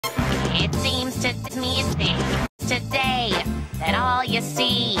It seems to me today that all you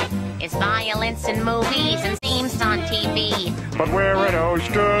see is violence in movies and themes on TV. But where are those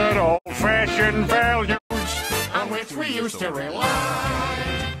good old-fashioned values on which we used to rely?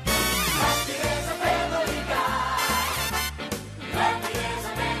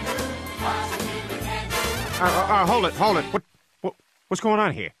 Hold it. What's going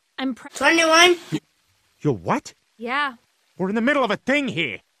on here? I'm 21? You're what? Yeah. We're in the middle of a thing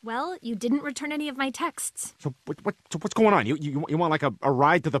here. Well, you didn't return any of my texts. So what's going on? You want like a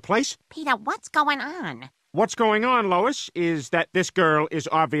ride to the place? Peter, what's going on? What's going on, Lois, is that this girl is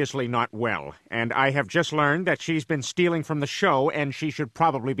obviously not well, and I have just learned that she's been stealing from the show, and she should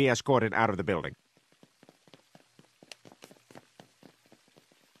probably be escorted out of the building.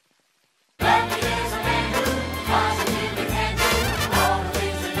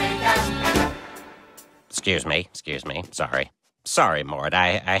 Excuse me. Sorry, Mort.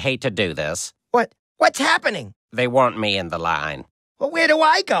 I hate to do this. What's happening? They want me in the line. Well, where do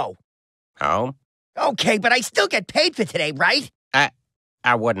I go? Home? Okay, but I still get paid for today, right?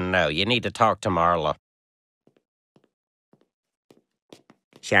 I wouldn't know. You need to talk to Marla.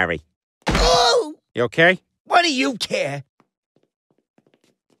 Sorry. Oh! You okay? What do you care?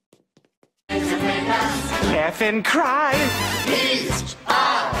 Laugh and cry. He's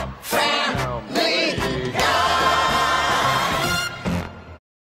our family guy.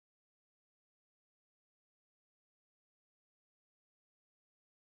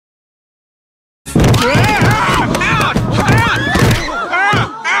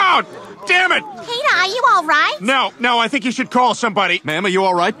 Out! Damn it! Peter, are you all right? No, I think you should call somebody. Ma'am, are you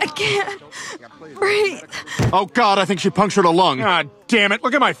all right? I can't breathe. Oh, God, I think she punctured a lung. Ah, damn it.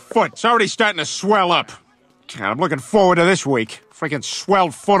 Look at my foot. It's already starting to swell up. God, I'm looking forward to this week. Freaking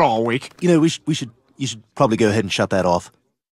swelled foot all week. You know, you should probably go ahead and shut that off.